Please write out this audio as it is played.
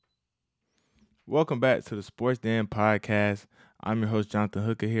Welcome back to the Sports Den podcast. I'm your host, Jonathan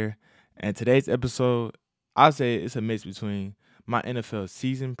Hooker here. And today's episode, I'll say it's a mix between my NFL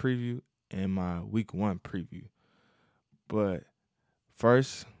season preview and my week one preview. But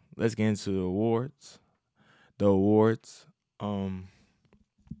first, let's get into the awards. The awards. Um,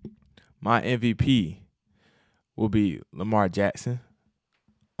 my MVP will be Lamar Jackson.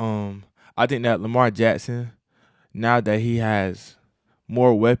 Um, I think that Lamar Jackson, now that he has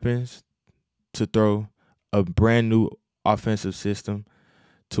more weapons to throw, a brand new offensive system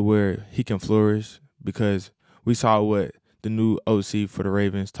to where he can flourish, because we saw what the new OC for the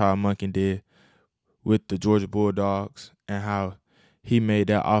Ravens, Todd Monken, did with the Georgia Bulldogs and how he made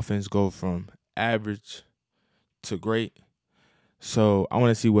that offense go from average to great. So I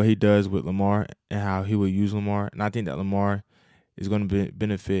want to see what he does with Lamar and how he will use Lamar. And I think that Lamar is going to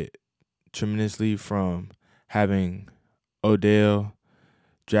benefit tremendously from having Odell,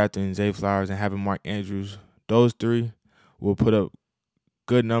 drafting Zay Flowers, and having Mark Andrews. Those three will put up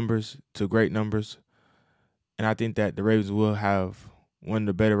good numbers to great numbers. And I think that the Ravens will have one of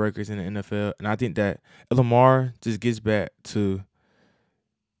the better records in the NFL. And I think that Lamar just gets back to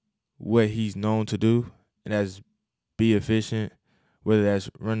what he's known to do, and that's be efficient, whether that's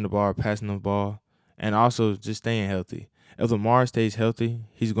running the ball or passing the ball, and also just staying healthy. If Lamar stays healthy,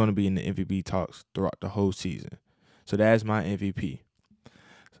 he's going to be in the MVP talks throughout the whole season. So that's my MVP.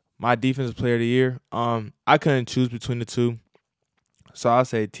 My defensive player of the year, I couldn't choose between the two. So I'll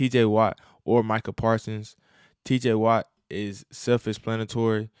say TJ Watt or Micah Parsons. TJ Watt is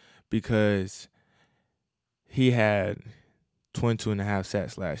self-explanatory because he had 22 and a half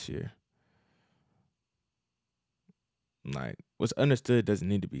sacks last year. Like, what's understood doesn't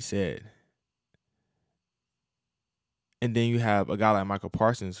need to be said. And then you have a guy like Michael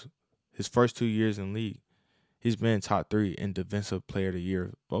Parsons, his first 2 years in the league, he's been top 3 in defensive player of the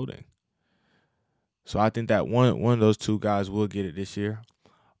year voting. So I think that one of those two guys will get it this year.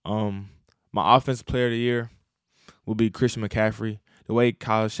 My offensive player of the year will be Christian McCaffrey. The way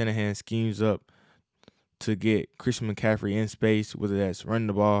Kyle Shanahan schemes up to get Christian McCaffrey in space, whether that's running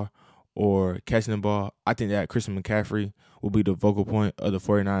the ball or catching the ball, I think that Christian McCaffrey will be the focal point of the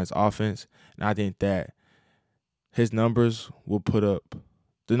 49ers offense. And I think that his numbers will put up,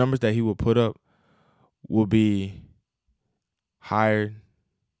 the numbers that he will put up will be higher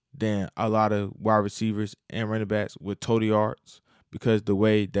than a lot of wide receivers and running backs with total yards, because the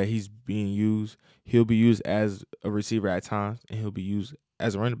way that he's being used, he'll be used as a receiver at times and he'll be used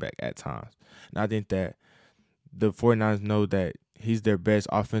as a running back at times. And I think that the 49ers know that he's their best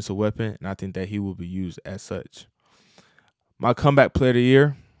offensive weapon, and I think that he will be used as such. My comeback player of the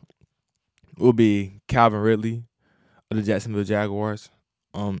year will be Calvin Ridley of the Jacksonville Jaguars.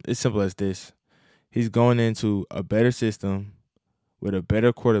 It's simple as this. He's going into a better system with a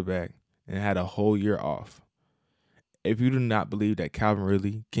better quarterback and had a whole year off. If you do not believe that Calvin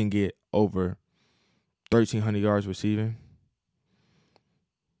Ridley can get over 1,300 yards receiving,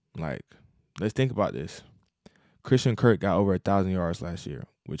 like, let's think about this. Christian Kirk got over 1,000 yards last year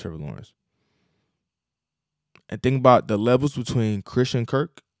with Trevor Lawrence. And think about the levels between Christian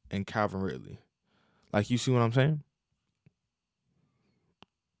Kirk and Calvin Ridley. Like, you see what I'm saying?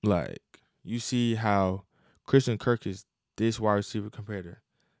 Like, you see how Christian Kirk is this wide receiver compared to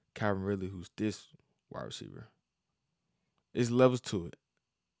Calvin Ridley, who's this wide receiver. It's levels to it.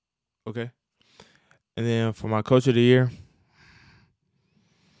 Okay? And then for my coach of the year,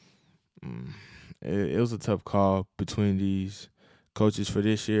 it was a tough call between these coaches for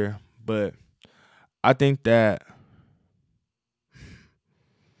this year. But I think that, I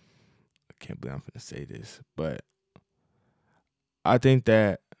can't believe I'm going to say this, but I think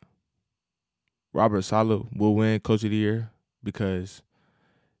that Robert Saleh will win Coach of the Year because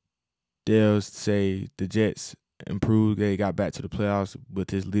they'll say the Jets improved. They got back to the playoffs with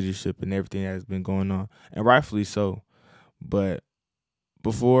his leadership and everything that has been going on, and rightfully so. But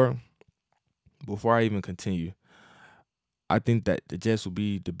before I even continue, I think that the Jets will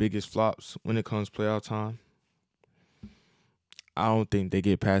be the biggest flops when it comes playoff time. I don't think they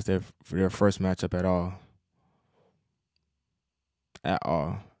get past their first matchup at all. At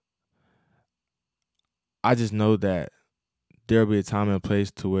all. I just know that there'll be a time and a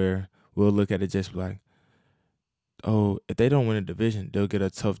place to where we'll look at it just like, oh, if they don't win a division, they'll get a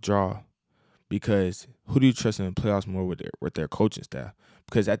tough draw. Because who do you trust in the playoffs more with their coaching staff?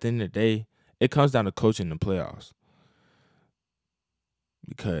 Because at the end of the day, it comes down to coaching the playoffs.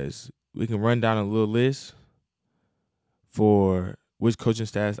 Because we can run down a little list for which coaching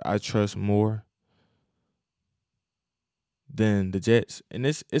staffs I trust more than the Jets. And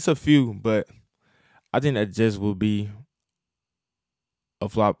it's a few, but I think that Jets will be a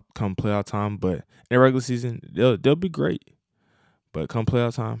flop come playoff time, but in the regular season they'll be great. But come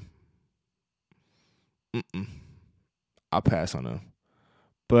playoff time, I'll pass on them.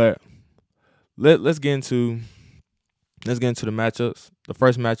 But let's get into the matchups. The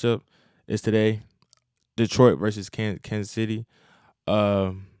first matchup is today: Detroit versus Kansas City.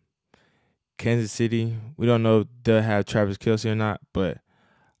 Um, Kansas City, we don't know if they'll have Travis Kelce or not, but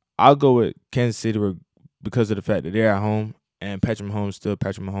I'll go with Kansas City because of the fact that they're at home and Patrick Mahomes still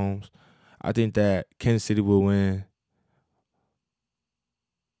Patrick Mahomes. I think that Kansas City will win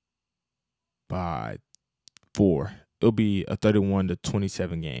by 4. It'll be a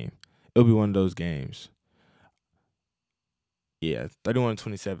 31-27 game. It'll be one of those games. Yeah,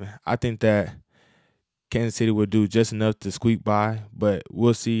 31-27. I think that Kansas City will do just enough to squeak by, but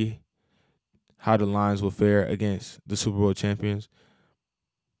we'll see how the Lions will fare against the Super Bowl champions.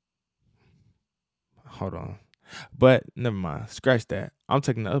 Hold on. But never mind. Scratch that. I'm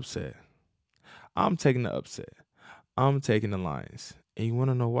taking the upset. I'm taking the Lions. And you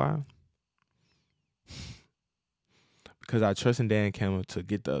want to know why? Because I trust in Dan Campbell to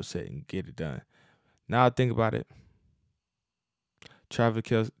get the upset and get it done. Now I think about it. Travis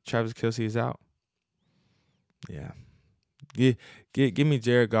Kelce is out. Yeah. Give me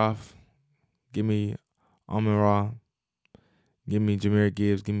Jared Goff. Give me Amon-Ra. Give me Jahmyr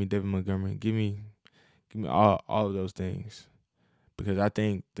Gibbs. Give me David Montgomery. Give me all of those things. Because I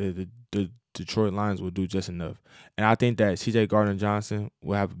think the Detroit Lions will do just enough. And I think that C.J. Gardner-Johnson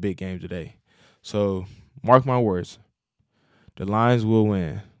will have a big game today. So mark my words. The Lions will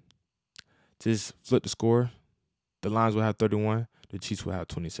win. Just flip the score. The Lions will have 31. The Chiefs will have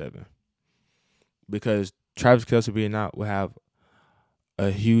 27. Because Travis Kelce being out will have a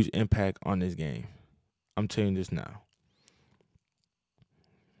huge impact on this game. I'm telling you this now.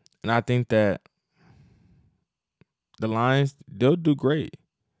 And I think that the Lions, they'll do great.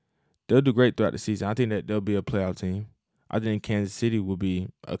 They'll do great throughout the season. I think that they'll be a playoff team. I think Kansas City will be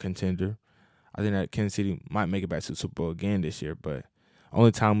a contender. I think that Kansas City might make it back to the Super Bowl again this year, but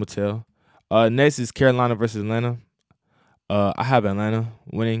only time will tell. Next is Carolina versus Atlanta. I have Atlanta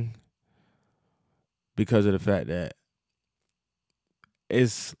winning because of the fact that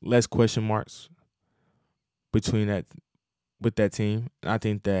it's less question marks with that team. And I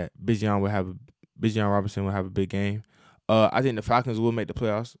think that Bijan Robinson will have a big game. I think the Falcons will make the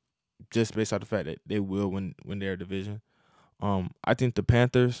playoffs just based off the fact that they will win their division. I think the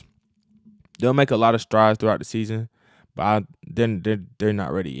Panthers, they'll make a lot of strides throughout the season, but they're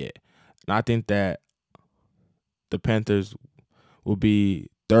not ready yet. And I think that the Panthers will be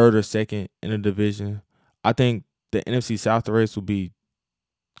third or second in the division. I think the NFC South race will be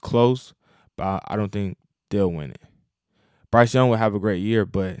close, but I don't think they'll win it. Bryce Young will have a great year,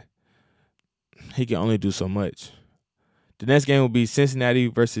 but he can only do so much. The next game will be Cincinnati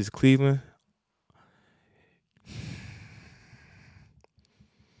versus Cleveland.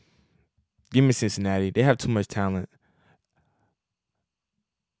 Give me Cincinnati. They have too much talent.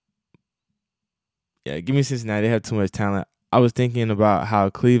 Yeah, give me Cincinnati. They have too much talent. I was thinking about how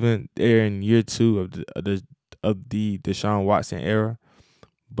Cleveland, they're in year 2 of the Deshaun Watson era,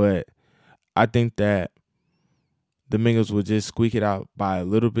 but I think that the Bengals will just squeak it out by a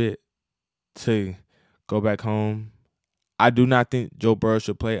little bit to go back home. I do not think Joe Burrow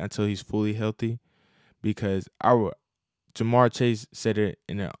should play until he's fully healthy because Jamar Chase said it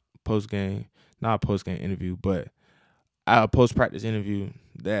in a not a post-game interview, but a post-practice interview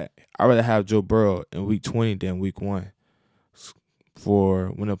that I'd rather have Joe Burrow in week 20 than week 1. For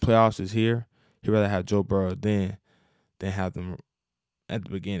when the playoffs is here, he'd rather have Joe Burrow than have them at the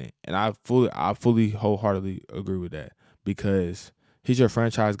beginning. And I fully wholeheartedly agree with that because he's your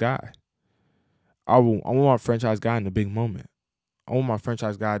franchise guy. I want my franchise guy in the big moment. I want my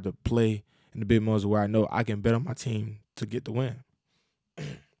franchise guy to play in the big moments where I know I can bet on my team to get the win.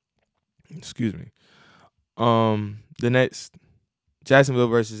 Excuse me. The next, Jacksonville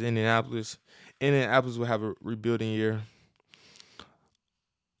versus Indianapolis. Indianapolis will have a rebuilding year.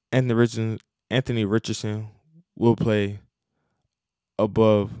 Anthony Richardson will play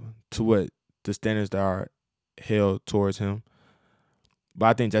above to what the standards that are held towards him. But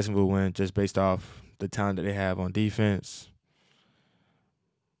I think Jacksonville will win just based off the talent that they have on defense.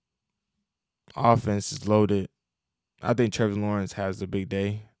 Offense is loaded. I think Trevor Lawrence has a big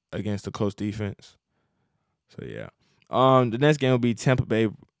day against the Colts defense. So yeah. The next game will be Tampa Bay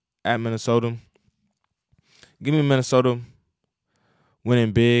at Minnesota. Give me Minnesota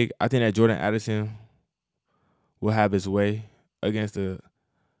winning big. I think that Jordan Addison will have his way against the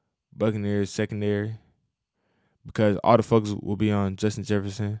Buccaneers secondary because all the focus will be on Justin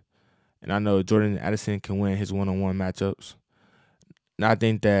Jefferson. And I know Jordan Addison can win his one-on-one matchups. And I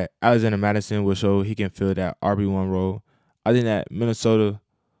think that Alexander Madison will show he can fill that RB1 role. I think that Minnesota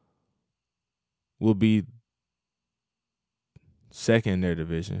will be second in their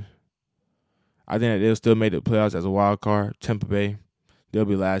division. I think that they'll still make the playoffs as a wild card. Tampa Bay, they'll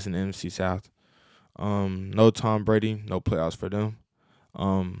be last in the NFC South. No Tom Brady, no playoffs for them.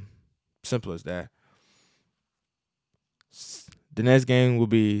 Simple as that. The next game will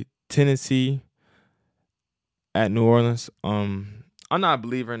be Tennessee at New Orleans. I'm not a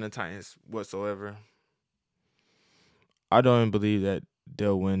believer in the Titans whatsoever. I don't even believe that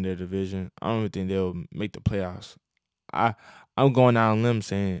they'll win their division. I don't even think they'll make the playoffs. I'm going out on a limb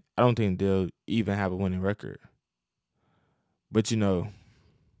saying I don't think they'll even have a winning record. But the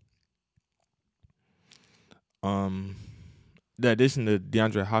addition to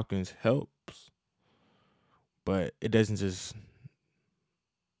DeAndre Hopkins helps, but it doesn't just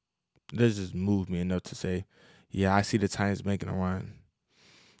move me enough to say, yeah, I see the Titans making a run.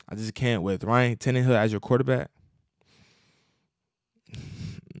 I just can't with Ryan Tannehill as your quarterback.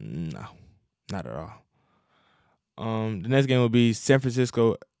 No, not at all. The next game will be San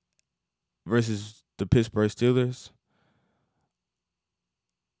Francisco versus the Pittsburgh Steelers.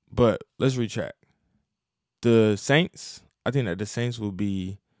 But let's retract. The Saints, I think that the Saints will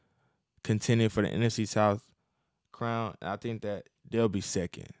be contending for the NFC South crown. And I think that they'll be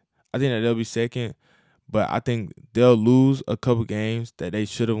second. But I think they'll lose a couple games that they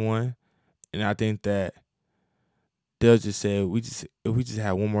should have won. And I think that they'll just say if we just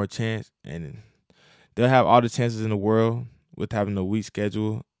have one more chance, and they'll have all the chances in the world with having a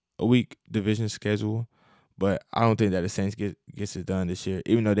weak division schedule. But I don't think that the Saints gets it done this year,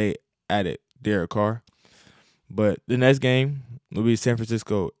 even though they added Derek Carr. But the next game will be San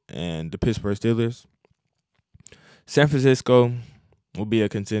Francisco and the Pittsburgh Steelers. San Francisco will be a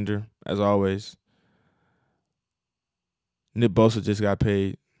contender, as always. Nick Bosa just got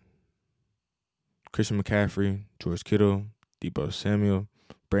paid. Christian McCaffrey, George Kittle, Deebo Samuel,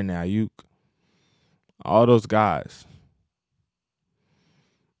 Brandon Ayuk. All those guys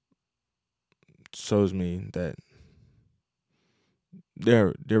shows me that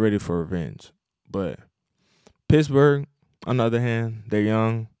they're ready for revenge. But Pittsburgh, on the other hand, they're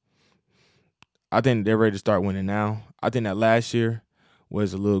young. I think they're ready to start winning now. I think that last year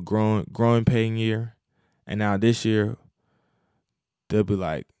was a little growing pain year. And now this year, they'll be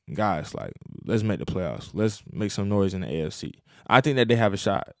like, guys, like, let's make the playoffs. Let's make some noise in the AFC. I think that they have a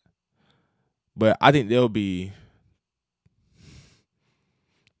shot. But I think they'll be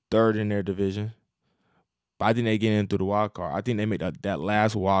third in their division. But I think they get in through the wild card. I think they make that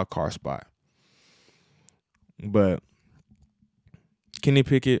last wild card spot. But Kenny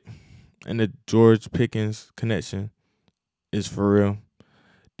Pickett and the George Pickens connection is for real.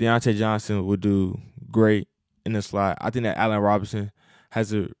 Deontay Johnson will do great in the slot. I think that Allen Robinson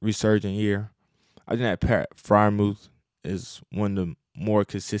has a resurgent year. I think that Pat Freiermuth is one of the more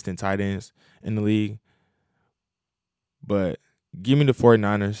consistent tight ends in the league. But give me the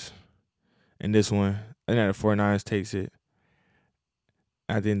 49ers in this one. I think that the 49ers takes it.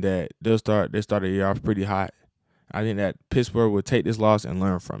 I think that they'll start the year off pretty hot. I think that Pittsburgh will take this loss and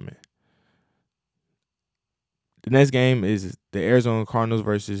learn from it. The next game is the Arizona Cardinals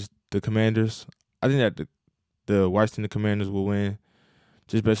versus the Commanders. I think that the Washington Commanders will win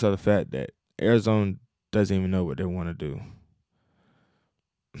just based on the fact that Arizona doesn't even know what they want to do.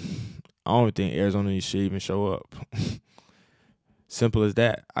 I don't think Arizona should even show up. Simple as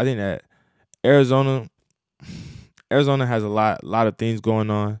that. I think that Arizona has a lot of things going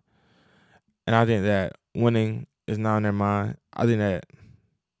on, and I think that winning is not on their mind. I think that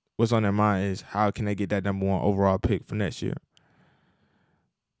what's on their mind is how can they get that number 1 overall pick for next year.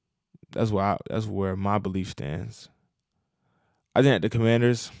 That's where my belief stands. I think that the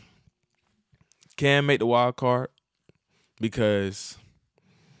Commanders can make the wild card because,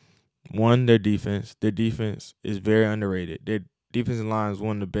 one, their defense is very underrated. Their defensive line is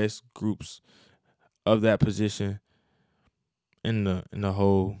one of the best groups of that position in the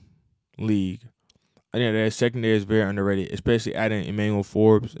whole league. I think their secondary is very underrated, especially adding Emmanuel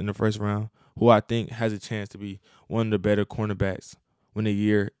Forbes in the first round, who I think has a chance to be one of the better cornerbacks when the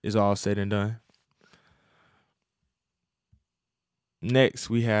year is all said and done. Next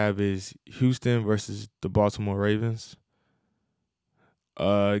we have is Houston versus the Baltimore Ravens.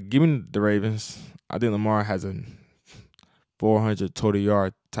 Give me the Ravens. I think Lamar has a 400 total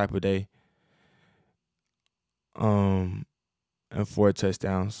yard type of day. And 4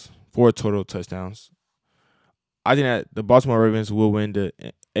 total touchdowns. I think that the Baltimore Ravens will win the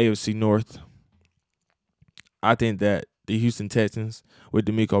AFC North. I think that the Houston Texans with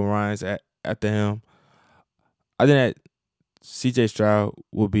DeMeco Ryans at the helm, I think that CJ Stroud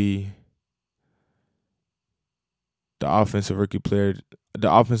will be the offensive rookie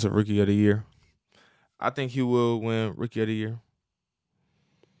of the year. I think he will win rookie of the year.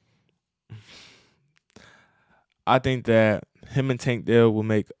 I think that him and Tank Dell will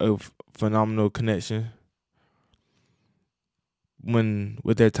make a phenomenal connection when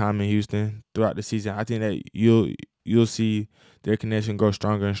with their time in Houston throughout the season. I think that you'll see their connection grow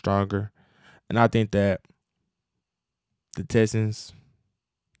stronger and stronger, and I think that the Texans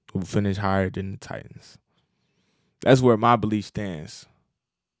will finish higher than the Titans. That's where my belief stands.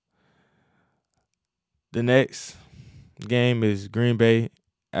 The next game is Green Bay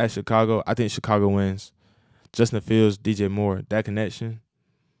at Chicago. I think Chicago wins. Justin Fields, DJ Moore, that connection.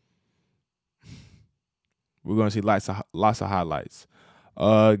 We're gonna see lots of highlights.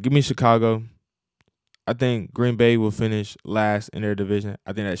 Give me Chicago. I think Green Bay will finish last in their division.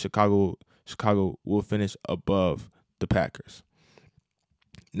 I think that Chicago will finish above the Packers.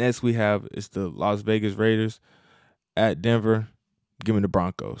 Next we have is the Las Vegas Raiders at Denver. Give me the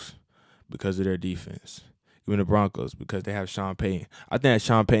Broncos because of their defense. Give me the Broncos because they have Sean Payton. I think that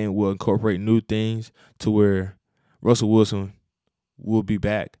Sean Payton will incorporate new things to where Russell Wilson will be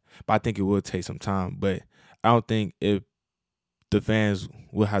back. But I think it will take some time. But I don't think if the fans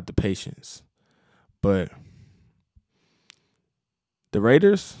will have the patience. But the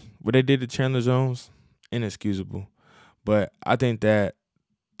Raiders, what they did to Chandler Jones, inexcusable. But I think that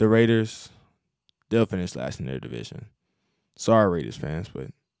the Raiders, they'll finish last in their division. Sorry, Raiders fans,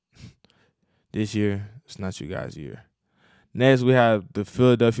 but this year, it's not you guys' year. Next, we have the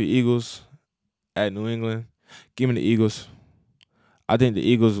Philadelphia Eagles at New England. Give me the Eagles. I think the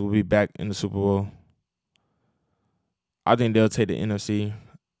Eagles will be back in the Super Bowl. I think they'll take the NFC.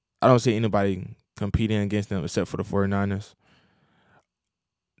 I don't see anybody competing against them except for the 49ers.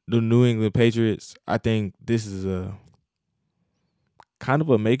 The New England Patriots, I think this is a kind of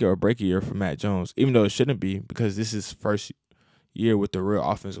a make it or break it year for Matt Jones, even though it shouldn't be because this is his first year with the real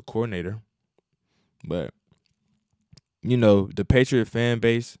offensive coordinator. But, the Patriot fan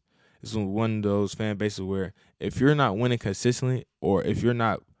base is one of those fan bases where if you're not winning consistently or if you're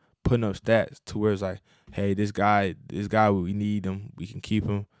not putting up stats to where it's like, hey, this guy, we need him, we can keep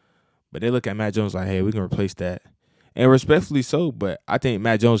him. But they look at Matt Jones like, hey, we can replace that. And respectfully so, but I think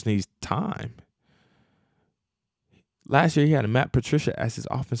Matt Jones needs time. Last year, he had Matt Patricia as his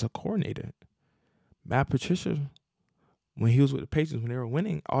offensive coordinator. Matt Patricia, when he was with the Patriots, when they were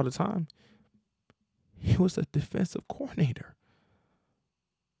winning all the time, he was a defensive coordinator.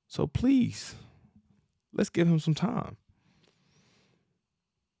 So please, let's give him some time.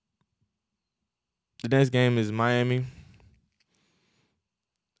 The next game is Miami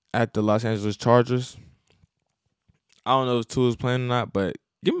at the Los Angeles Chargers. I don't know if Tua is playing or not, but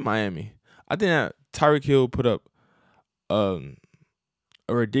give me Miami. I think that Tyreek Hill put up a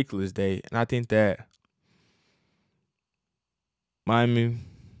ridiculous day, and I think that Miami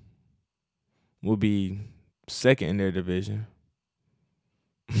will be second in their division.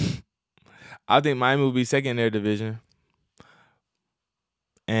 I think Miami will be second in their division,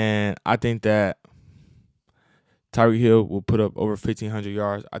 and I think that Tyreek Hill will put up over 1,500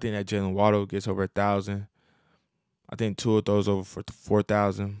 yards. I think that Jalen Waddle gets over 1,000. I think Tua throws over for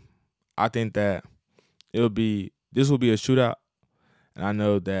 4,000. I think that this will be a shootout, and I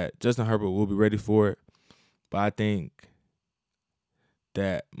know that Justin Herbert will be ready for it. But I think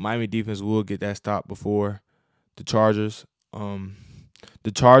that Miami defense will get that stop before the Chargers.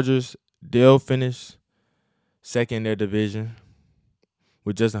 The Chargers, they'll finish second in their division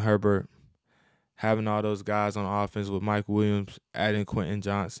with Justin Herbert having all those guys on offense with Mike Williams, adding Quentin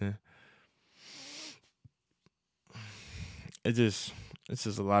Johnson. It's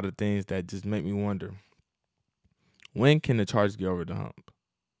just a lot of things that just make me wonder. When can the Chargers get over the hump?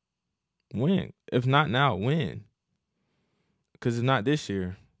 When? If not now, when? Because if not this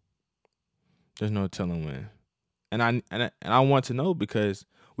year, there's no telling when. And I want to know because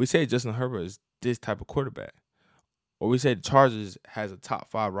we say Justin Herbert is this type of quarterback. Or we say the Chargers has a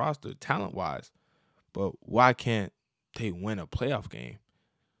top 5 roster talent-wise. But why can't they win a playoff game?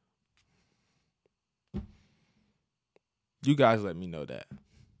 You guys let me know that.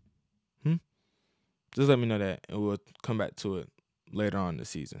 Just let me know that, and we'll come back to it later on in the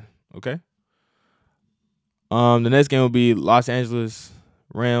season. Okay? The next game will be Los Angeles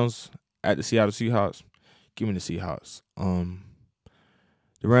Rams at the Seattle Seahawks. Give me the Seahawks.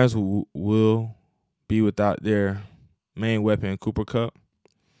 The Rams will be without their main weapon, Cooper Kupp.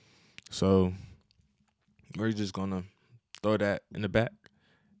 So we're just gonna throw that in the back,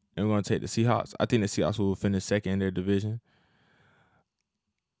 and we're gonna take the Seahawks. I think the Seahawks will finish second in their division.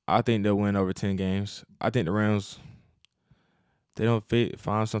 I think they'll win over 10 games. I think the Rams they don't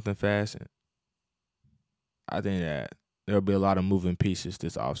find something fast, I think that there'll be a lot of moving pieces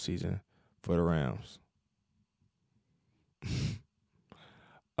this offseason for the Rams.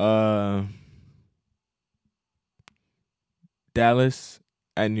 uh, Dallas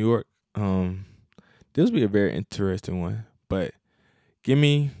at New York. This will be a very interesting one, but give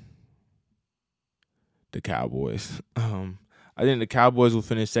me the Cowboys. I think the Cowboys will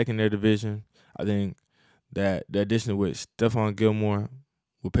finish second in their division. I think that the addition with Stephon Gilmore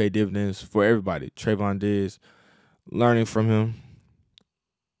will pay dividends for everybody. Trayvon Diggs, learning from him.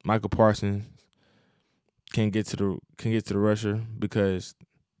 Michael Parsons can get to the rusher because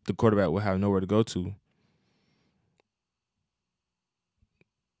the quarterback will have nowhere to go to.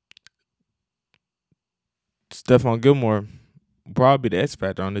 Stephon Gilmore will probably be the X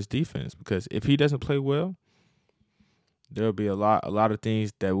factor on this defense because if he doesn't play well, there'll be a lot of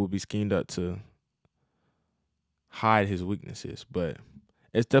things that will be schemed up to hide his weaknesses. But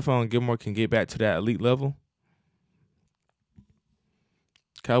if Stephon Gilmore can get back to that elite level,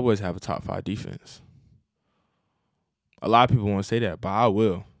 Cowboys have a top 5 defense. A lot of people won't say that, but I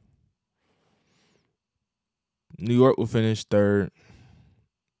will. New York will finish third.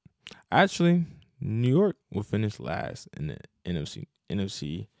 Actually, New York will finish last in the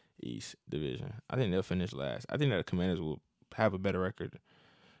NFC East division. I think they'll finish last. I think that the Commanders will have a better record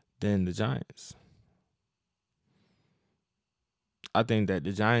than the Giants. I think that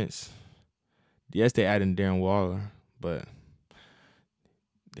the Giants, yes, they added Darren Waller, but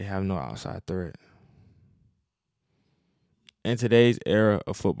they have no outside threat. In today's era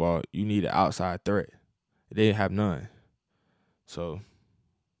of football, you need an outside threat. They have none. So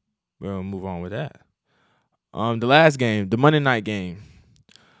we're gonna move on with that. The last game, the Monday night game,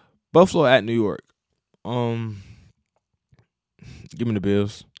 Buffalo at New York. Give me the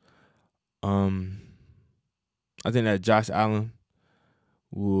Bills. I think that Josh Allen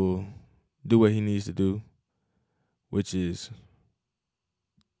will do what he needs to do, which is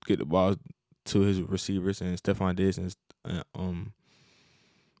get the ball to his receivers and Stephon Diggs and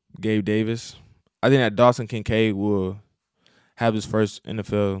Gabe Davis. I think that Dawson Kincaid will have his first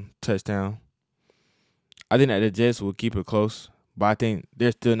NFL touchdown. I think that the Jets will keep it close, but I think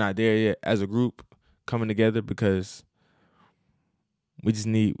they're still not there yet as a group coming together because we just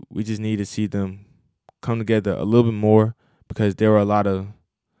need to see them come together a little bit more because there are a lot of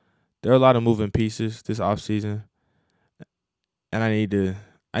moving pieces this offseason, and I need to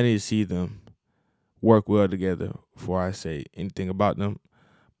see them work well together before I say anything about them.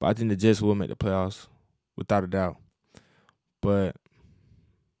 But I think the Jets will make the playoffs without a doubt. But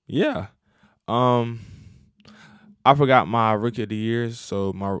yeah, I forgot my rookie of the year.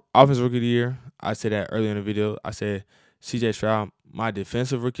 So my offensive rookie of the year, I said that earlier in the video. I said C.J. Stroud. My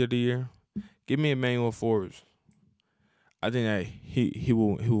defensive rookie of the year, give me Emmanuel Forbes. I think that he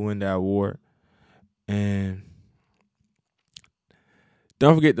will win that award. And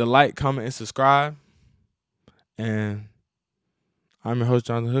don't forget to like, comment, and subscribe. And I'm your host,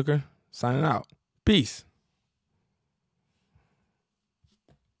 Jonathan Hooker, signing out. Peace.